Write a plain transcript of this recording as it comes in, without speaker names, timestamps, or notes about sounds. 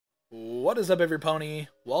What is up, everypony?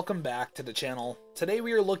 Welcome back to the channel. Today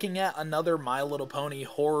we are looking at another My Little Pony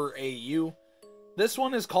horror AU. This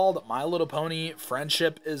one is called My Little Pony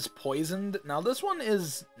Friendship is Poisoned. Now this one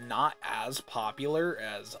is not as popular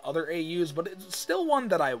as other AUs, but it's still one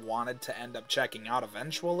that I wanted to end up checking out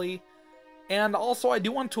eventually. And also I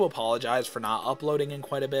do want to apologize for not uploading in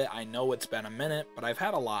quite a bit. I know it's been a minute, but I've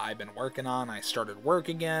had a lot I've been working on. I started work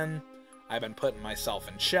again. I've been putting myself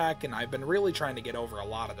in check, and I've been really trying to get over a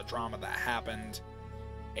lot of the drama that happened.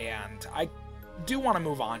 And I do want to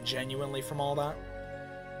move on genuinely from all that.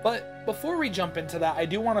 But before we jump into that, I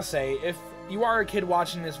do want to say, if you are a kid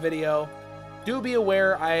watching this video, do be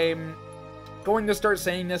aware I'm going to start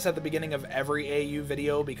saying this at the beginning of every AU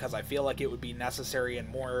video because I feel like it would be necessary and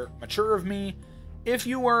more mature of me. If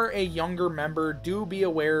you are a younger member, do be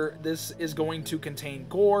aware this is going to contain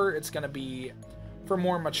gore. It's going to be for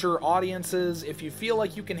more mature audiences. If you feel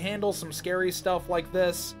like you can handle some scary stuff like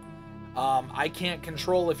this, I can't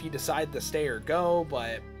control if you decide to stay or go,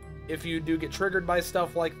 but if you do get triggered by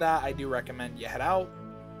stuff like that, I do recommend you head out.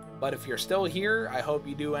 But if you're still here, I hope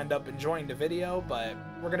you do end up enjoying the video. But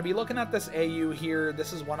we're going to be looking at this AU here.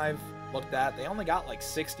 This is one I've looked at. They only got like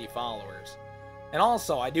 60 followers. And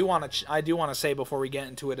also, I do want to say before we get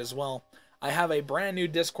into it as well, I have a brand new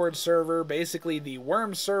Discord server. Basically, the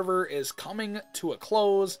Worm server is coming to a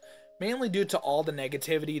close, mainly due to all the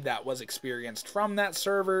negativity that was experienced from that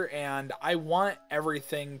server, and I want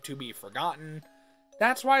everything to be forgotten.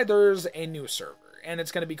 That's why there's a new server, and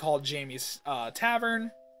it's going to be called Jamie's Tavern,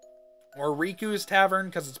 or Riku's Tavern,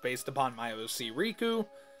 because it's based upon my OC Riku.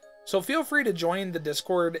 So feel free to join the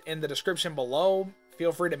Discord in the description below.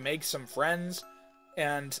 Feel free to make some friends,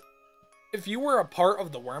 and if you were a part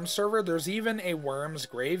of the Worms server, there's even a Worms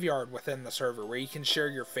graveyard within the server where you can share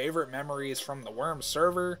your favorite memories from the Worms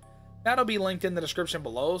server. That'll be linked in the description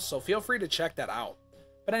below, so feel free to check that out.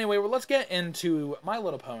 But anyway, well, let's get into My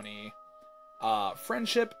Little Pony.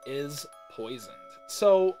 Friendship is Poisoned.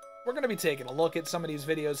 So we're going to be taking a look at some of these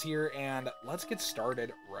videos here, and let's get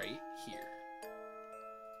started right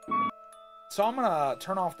here. So I'm going to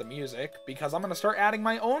turn off the music because I'm going to start adding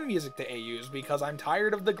my own music to AUs because I'm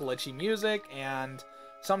tired of the glitchy music, and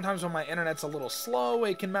sometimes when my internet's a little slow,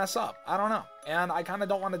 it can mess up. I don't know, and I kind of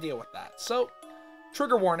don't want to deal with that. So,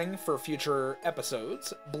 trigger warning for future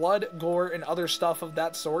episodes, blood, gore, and other stuff of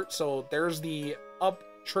that sort. So there's the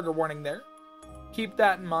trigger warning there. Keep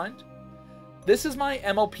that in mind. This is my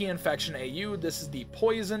MLP infection AU. This is the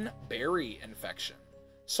poison berry infection.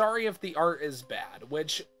 Sorry if the art is bad,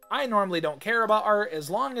 which I normally don't care about art. As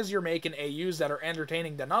long as you're making AUs that are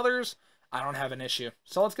entertaining than others, I don't have an issue.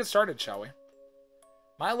 So let's get started, shall we?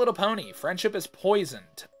 My Little Pony, Friendship is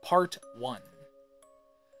Poisoned, Part 1.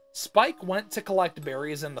 Spike went to collect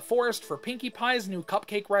berries in the forest for Pinkie Pie's new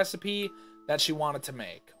cupcake recipe that she wanted to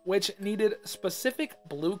make, which needed specific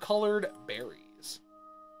blue-colored berries.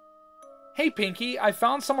 Hey, Pinkie, I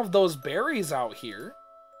found some of those berries out here.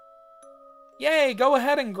 Yay, go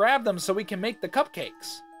ahead and grab them so we can make the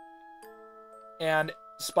cupcakes. And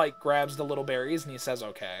Spike grabs the little berries and he says,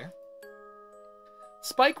 okay.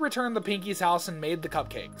 Spike returned to Pinkie's house and made the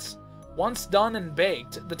cupcakes. Once done and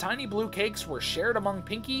baked, the tiny blue cakes were shared among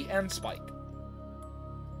Pinkie and Spike.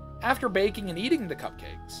 After baking and eating the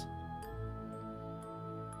cupcakes,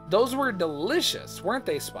 those were delicious, weren't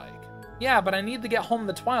they, Spike? Yeah, but I need to get home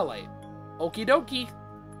to Twilight. Okie dokie.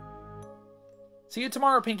 See you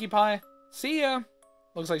tomorrow, Pinkie Pie. See ya.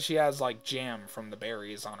 Looks like she has like jam from the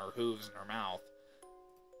berries on her hooves and her mouth.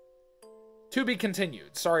 To be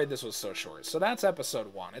continued. Sorry this was so short. So that's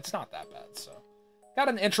episode 1. It's not that bad, so. Got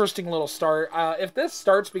an interesting little start. If this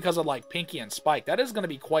starts because of like Pinkie and Spike, that is going to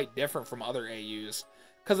be quite different from other AUs.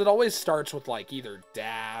 Because it always starts with like either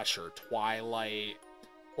Dash or Twilight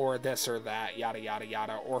or this or that, yada yada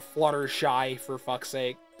yada. Or Fluttershy, for fuck's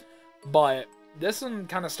sake. But this one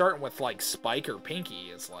kind of starting with like Spike or Pinkie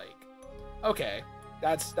is like, okay,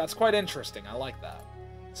 that's quite interesting. I like that.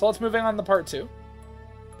 So let's move on to part 2.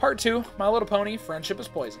 Part 2, My Little Pony, Friendship is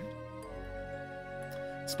Poisoned.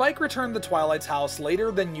 Spike returned to Twilight's house later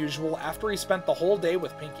than usual after he spent the whole day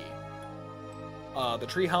with Pinkie. The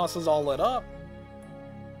treehouse is all lit up.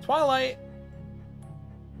 Twilight!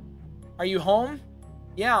 Are you home?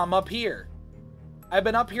 Yeah, I'm up here. I've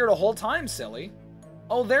been up here the whole time, silly.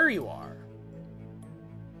 Oh, there you are.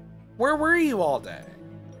 Where were you all day?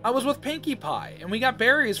 I was with Pinkie Pie, and we got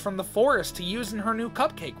berries from the forest to use in her new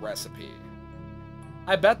cupcake recipe.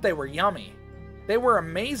 I bet they were yummy. They were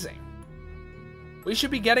amazing. We should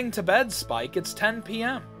be getting to bed, Spike. It's 10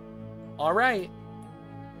 p.m. All right.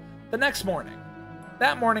 The next morning.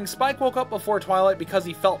 That morning, Spike woke up before Twilight because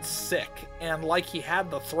he felt sick and like he had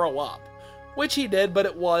to throw up, which he did, but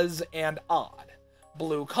it was an odd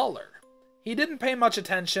blue color. He didn't pay much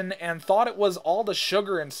attention and thought it was all the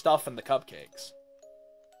sugar and stuff in the cupcakes.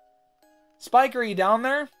 Spike, are you down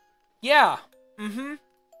there? Yeah,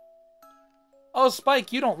 Oh,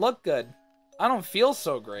 Spike, you don't look good. I don't feel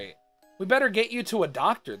so great. We better get you to a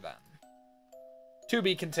doctor then. To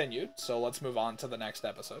be continued, so let's move on to the next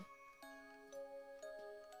episode.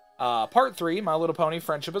 Part 3, My Little Pony,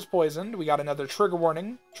 Friendship is Poisoned. We got another trigger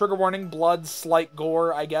warning. Trigger warning, blood, slight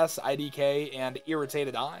gore, I guess, IDK, and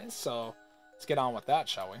irritated eyes. So let's get on with that,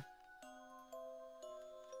 shall we?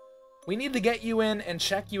 We need to get you in and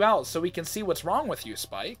check you out so we can see what's wrong with you,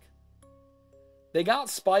 Spike. They got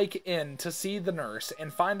Spike in to see the nurse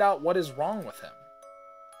and find out what is wrong with him.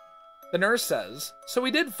 The nurse says, so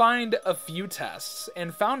we did find a few tests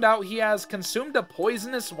and found out he has consumed a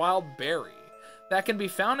poisonous wild berry that can be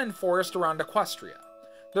found in forest around Equestria.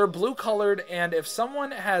 They're blue colored, and if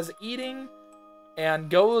someone has eating and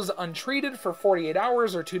goes untreated for 48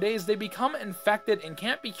 hours or 2 days, they become infected and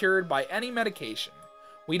can't be cured by any medication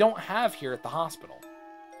we don't have here at the hospital.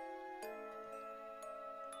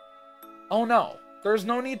 Oh no, there's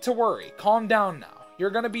no need to worry. Calm down now.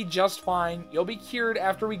 You're gonna be just fine. You'll be cured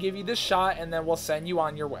after we give you this shot, and then we'll send you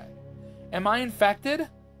on your way. Am I infected?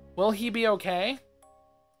 Will he be okay?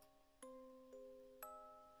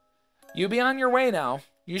 You be on your way now.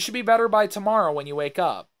 You should be better by tomorrow when you wake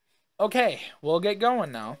up. Okay, we'll get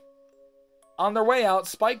going now. On their way out,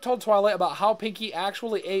 Spike told Twilight about how Pinkie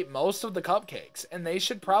actually ate most of the cupcakes, and they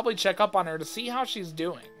should probably check up on her to see how she's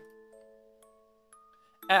doing.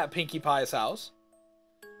 At Pinkie Pie's house.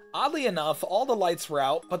 Oddly enough, all the lights were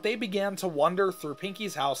out, but they began to wander through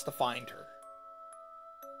Pinkie's house to find her.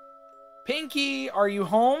 Pinkie, are you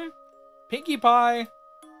home? Pinkie Pie.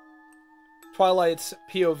 Twilight's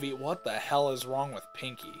POV. What the hell is wrong with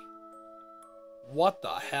Pinkie? What the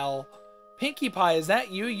hell? Pinkie Pie, is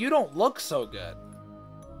that you? You don't look so good.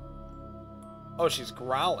 Oh, she's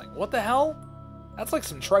growling. What the hell? That's like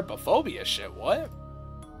some trypophobia shit. What?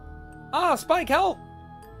 Ah, Spike, help!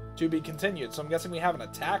 To be continued. So I'm guessing we have an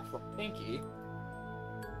attack from Pinkie.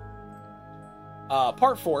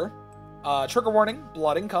 Part 4. Trigger warning,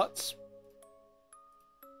 blood and cuts.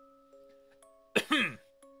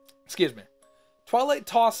 Excuse me. Twilight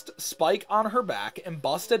tossed Spike on her back and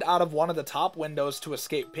busted out of one of the top windows to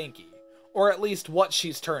escape Pinkie. Or at least what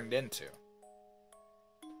she's turned into.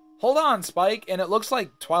 Hold on, Spike. And it looks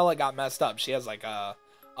like Twilight got messed up. She has like a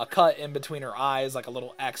cut in between her eyes, like a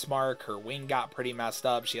little X mark. Her wing got pretty messed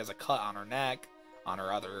up. She has a cut on her neck, on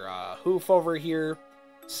her other hoof over here.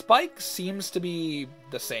 Spike seems to be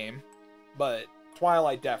the same, but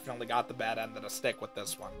Twilight definitely got the bad end of the stick with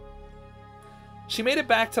this one. She made it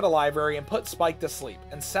back to the library and put Spike to sleep,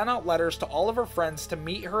 and sent out letters to all of her friends to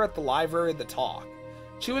meet her at the library to talk.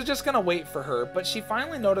 She was just gonna wait for her, but she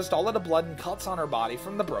finally noticed all of the blood and cuts on her body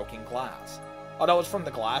from the broken glass. Oh, that was from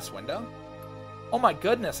the glass window? Oh my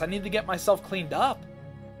goodness, I need to get myself cleaned up.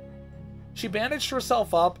 She bandaged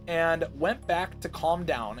herself up and went back to calm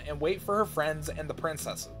down and wait for her friends and the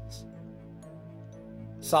princesses.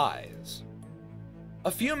 Sighs.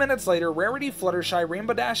 A few minutes later, Rarity, Fluttershy,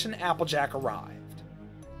 Rainbow Dash, and Applejack arrived.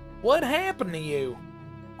 What happened to you?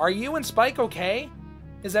 Are you and Spike okay?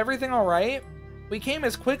 Is everything alright? We came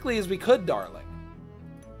as quickly as we could, darling.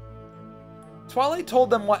 Twilight told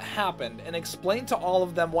them what happened and explained to all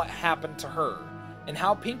of them what happened to her and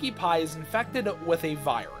how Pinkie Pie is infected with a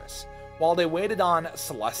virus while they waited on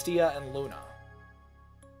Celestia and Luna.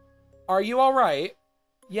 Are you alright?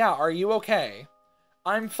 Yeah, are you okay?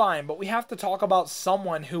 I'm fine, but we have to talk about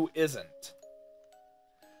someone who isn't.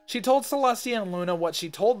 She told Celestia and Luna what she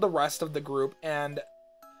told the rest of the group, and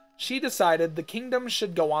she decided the kingdom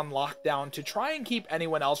should go on lockdown to try and keep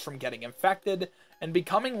anyone else from getting infected and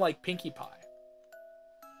becoming like Pinkie Pie.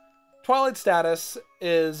 Twilight's status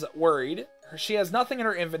is worried. She has nothing in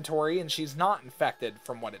her inventory and she's not infected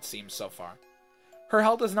from what it seems so far. Her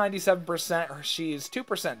health is 97%, she's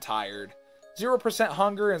 2% tired, 0%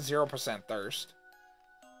 hunger, and 0% thirst.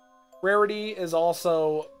 Rarity is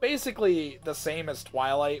also basically the same as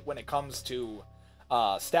Twilight when it comes to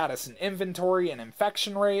status and inventory and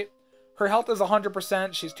infection rate. Her health is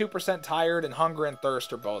 100%, she's 2% tired, and hunger and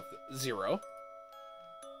thirst are both 0.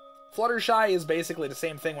 Fluttershy is basically the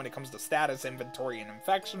same thing when it comes to status, inventory, and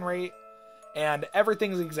infection rate. And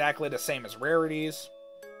everything's exactly the same as Rarity's.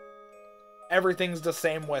 Everything's the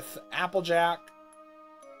same with Applejack.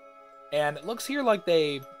 And it looks here like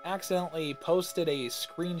they accidentally posted a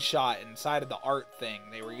screenshot inside of the art thing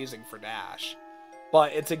they were using for Dash.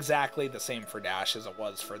 But it's exactly the same for Dash as it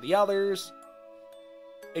was for the others.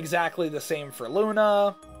 Exactly the same for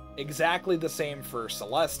Luna. Exactly the same for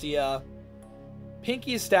Celestia.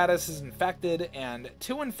 Pinky's status is infected, and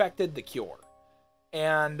 2 infected the cure.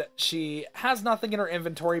 And she has nothing in her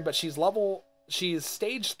inventory, but she's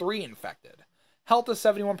stage 3 infected. Health is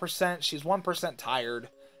 71%, she's 1% tired,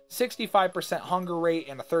 65% hunger rate,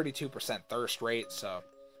 and a 32% thirst rate, so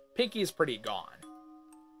Pinky's pretty gone.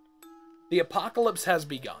 The apocalypse has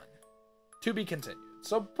begun. To be continued.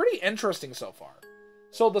 So pretty interesting so far.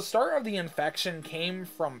 So the start of the infection came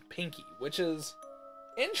from Pinky, which is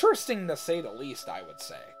interesting to say the least, I would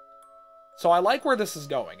say. So I like where this is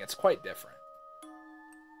going. It's quite different.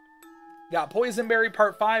 Got Poisonberry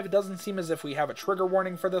Part 5. It doesn't seem as if we have a trigger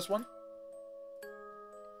warning for this one.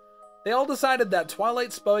 They all decided that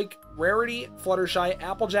Twilight Spike, Rarity, Fluttershy,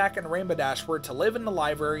 Applejack, and Rainbow Dash were to live in the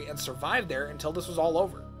library and survive there until this was all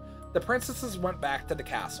over. The princesses went back to the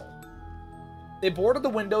castle. They boarded the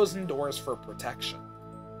windows and doors for protection.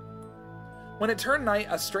 When it turned night,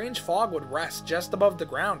 a strange fog would rest just above the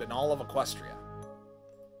ground in all of Equestria.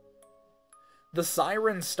 The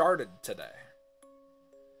siren started today.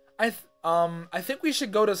 I think we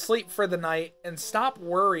should go to sleep for the night and stop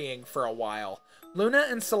worrying for a while. Luna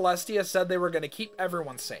and Celestia said they were going to keep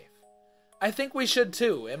everyone safe. I think we should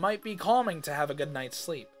too. It might be calming to have a good night's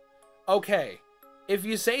sleep. Okay, if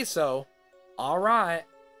you say so. Alright.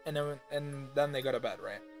 And then they go to bed,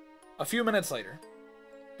 right? A few minutes later,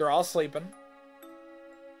 they're all sleeping.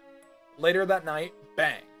 Later that night,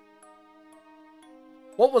 bang.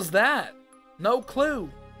 What was that? No clue.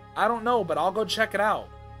 I don't know, but I'll go check it out.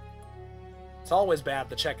 It's always bad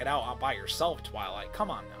to check it out by yourself, Twilight.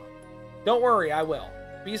 Come on now. Don't worry, I will.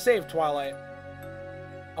 Be safe, Twilight.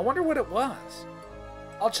 I wonder what it was.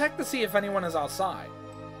 I'll check to see if anyone is outside.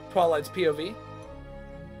 Twilight's POV.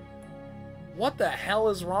 What the hell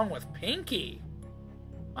is wrong with Pinky?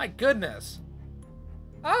 My goodness.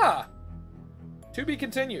 Ah! To be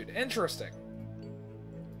continued. Interesting.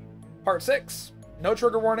 Part 6. No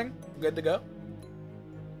trigger warning. Good to go.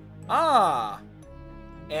 Ah!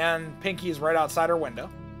 And Pinky's right outside her window.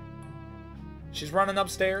 She's running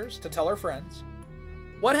upstairs to tell her friends.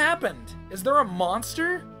 What happened? Is there a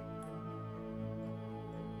monster?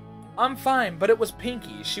 I'm fine, but it was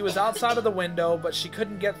Pinky. She was outside of the window, but she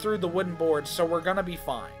couldn't get through the wooden board, so we're gonna be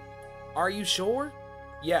fine. Are you sure?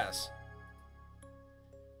 Yes.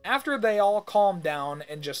 After they all calmed down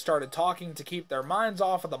and just started talking to keep their minds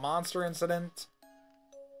off of the monster incident,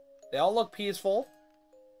 they all looked peaceful.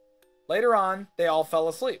 Later on, they all fell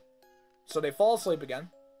asleep. So they fall asleep again.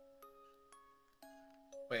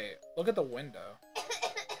 Wait, look at the window.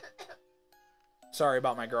 Sorry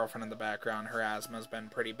about my girlfriend in the background. Her asthma's been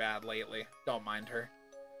pretty bad lately. Don't mind her.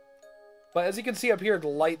 But as you can see up here, the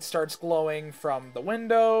light starts glowing from the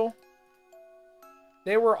window.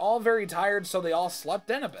 They were all very tired, so they all slept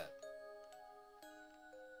in a bit.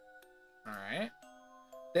 Alright.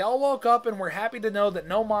 They all woke up and were happy to know that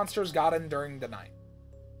no monsters got in during the night.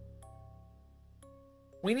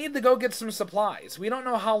 We need to go get some supplies. We don't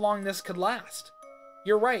know how long this could last.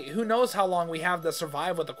 You're right, who knows how long we have to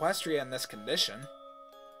survive with Equestria in this condition.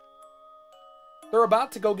 They're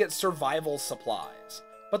about to go get survival supplies,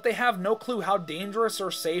 but they have no clue how dangerous or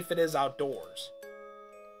safe it is outdoors.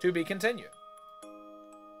 To be continued.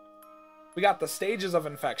 We got the stages of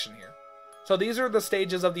infection here. So these are the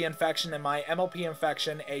stages of the infection in my MLP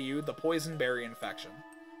infection, AU, the poison berry infection.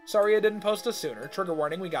 Sorry I didn't post it sooner. Trigger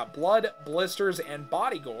warning, we got blood, blisters, and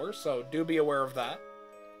body gore, so do be aware of that.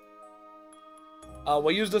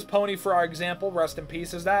 We'll use this pony for our example. Rest in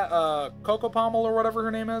peace. Is that Coco Pommel or whatever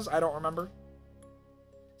her name is? I don't remember.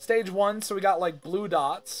 Stage 1, so we got like blue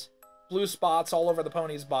dots, blue spots all over the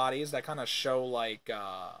pony's bodies that kind of show like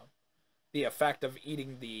the effect of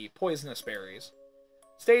eating the poisonous berries.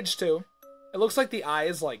 Stage 2, it looks like the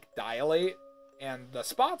eyes like dilate, and the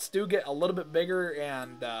spots do get a little bit bigger,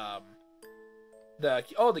 and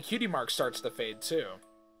the cutie mark starts to fade too.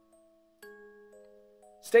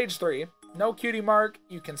 Stage 3, no cutie mark,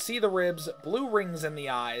 you can see the ribs, blue rings in the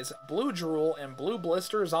eyes, blue drool, and blue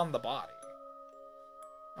blisters on the body.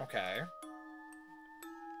 Okay.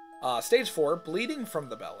 Stage 4, bleeding from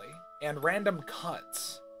the belly, and random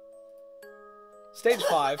cuts. Stage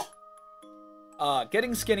 5,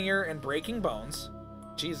 getting skinnier and breaking bones.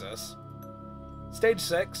 Jesus. Stage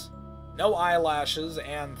 6, no eyelashes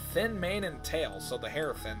and thin mane and tail, so the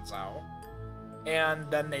hair thins out. And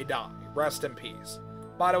then they die. Rest in peace.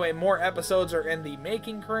 By the way, more episodes are in the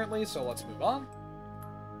making currently, so let's move on.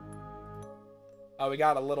 We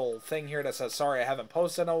got a little thing here that says, sorry I haven't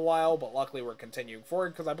posted in a while, but luckily we're continuing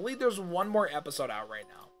forward, because I believe there's one more episode out right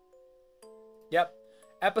now. Yep,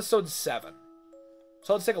 episode 7.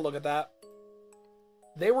 So let's take a look at that.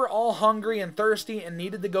 They were all hungry and thirsty and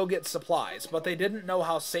needed to go get supplies, but they didn't know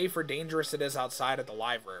how safe or dangerous it is outside of the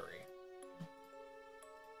library.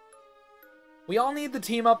 We all need to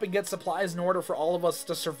team up and get supplies in order for all of us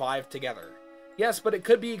to survive together. Yes, but it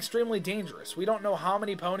could be extremely dangerous. We don't know how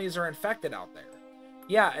many ponies are infected out there.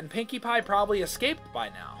 Yeah, and Pinkie Pie probably escaped by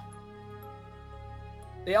now.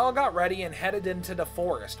 They all got ready and headed into the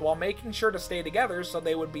forest while making sure to stay together so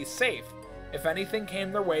they would be safe if anything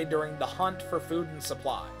came their way during the hunt for food and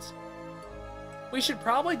supplies. We should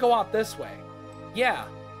probably go out this way. Yeah,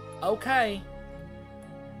 okay.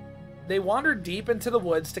 They wandered deep into the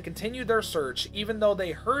woods to continue their search, even though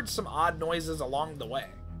they heard some odd noises along the way.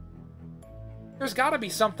 There's gotta be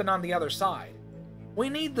something on the other side. We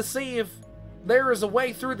need to see if there is a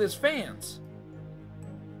way through this fence.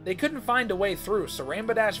 They couldn't find a way through, so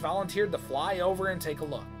Rainbow Dash volunteered to fly over and take a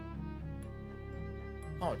look.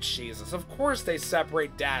 Oh Jesus, of course they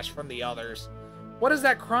separate Dash from the others. What is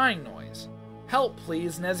that crying noise? Help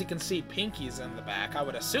please, and as you can see, Pinkie's in the back. I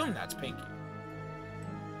would assume that's Pinkie.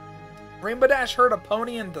 Rainbow Dash heard a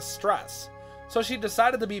pony in distress, so she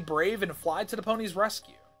decided to be brave and fly to the pony's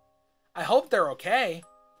rescue. I hope they're okay.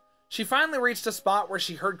 She finally reached a spot where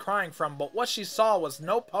she heard crying from, but what she saw was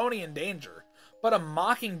no pony in danger, but a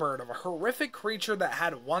mockingbird of a horrific creature that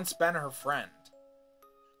had once been her friend.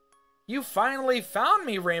 You finally found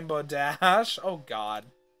me, Rainbow Dash. Oh God.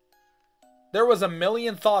 There was a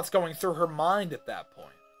million thoughts going through her mind at that point.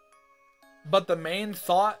 But the main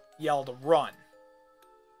thought yelled, run.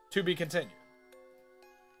 To be continued.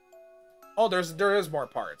 Oh, there is more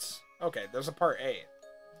parts. Okay, there's a part 8.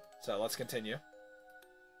 So let's continue.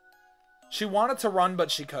 She wanted to run,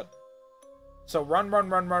 but she couldn't. So run, run,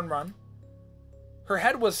 run, run, run. Her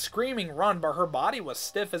head was screaming run, but her body was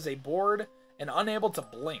stiff as a board and unable to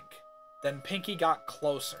blink. Then Pinkie got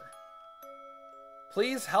closer.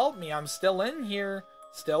 Please help me, I'm still in here.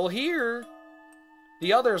 Still here.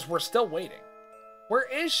 The others were still waiting. Where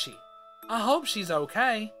is she? I hope she's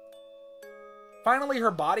okay. Finally,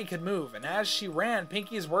 her body could move, and as she ran,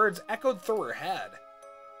 Pinkie's words echoed through her head.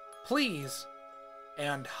 Please.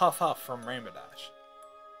 And huff huff from Rainbow Dash.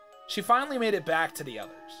 She finally made it back to the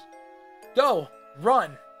others. Go!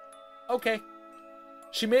 Run! Okay.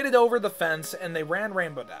 She made it over the fence, and they ran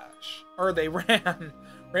Rainbow Dash. Or they ran.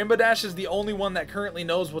 Rainbow Dash is the only one that currently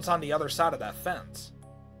knows what's on the other side of that fence.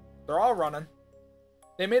 They're all running.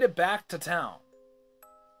 They made it back to town.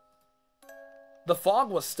 The fog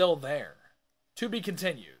was still there. To be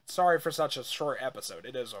continued. Sorry for such a short episode.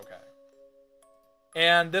 It is okay.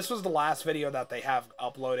 And this was the last video that they have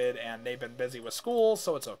uploaded, and they've been busy with school,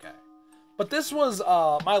 so it's okay. But this was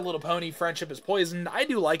My Little Pony Friendship is Poisoned. I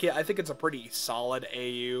do like it. I think it's a pretty solid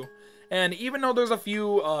AU. And even though there's a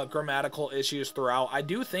few grammatical issues throughout, I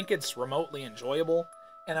do think it's remotely enjoyable.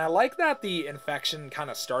 And I like that the infection kind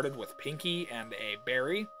of started with Pinkie and a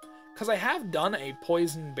berry. Because I have done a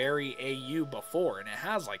Poison Berry AU before, and it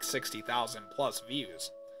has like 60,000 plus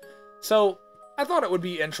views. So I thought it would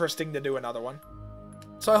be interesting to do another one.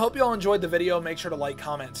 So I hope you all enjoyed the video. Make sure to like,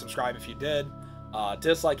 comment, and subscribe if you did.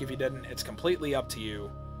 Dislike if you didn't. It's completely up to you.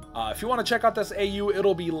 If you want to check out this AU,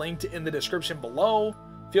 it'll be linked in the description below.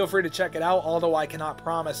 Feel free to check it out, although I cannot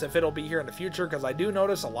promise if it'll be here in the future, because I do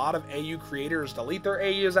notice a lot of AU creators delete their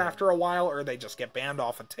AUs after a while, or they just get banned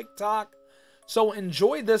off of TikTok. So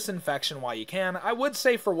enjoy this infection while you can. I would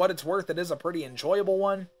say for what it's worth, it is a pretty enjoyable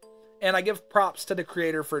one. And I give props to the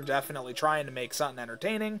creator for definitely trying to make something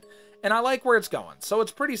entertaining. And I like where it's going. So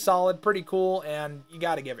it's pretty solid, pretty cool, and you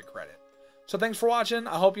gotta give it credit. So thanks for watching.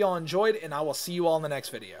 I hope you all enjoyed, and I will see you all in the next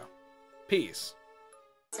video. Peace.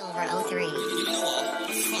 Silver 03.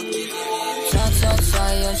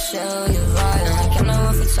 You'll show you right. I can't know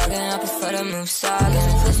if you're talking, I prefer to move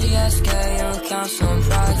silent. Pussy ass girl, you don't count some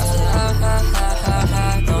pride.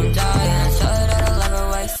 I'm dying. Tell her that I love her,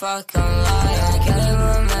 wait, fuck, I'm lying. Get it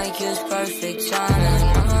will make you perfect time.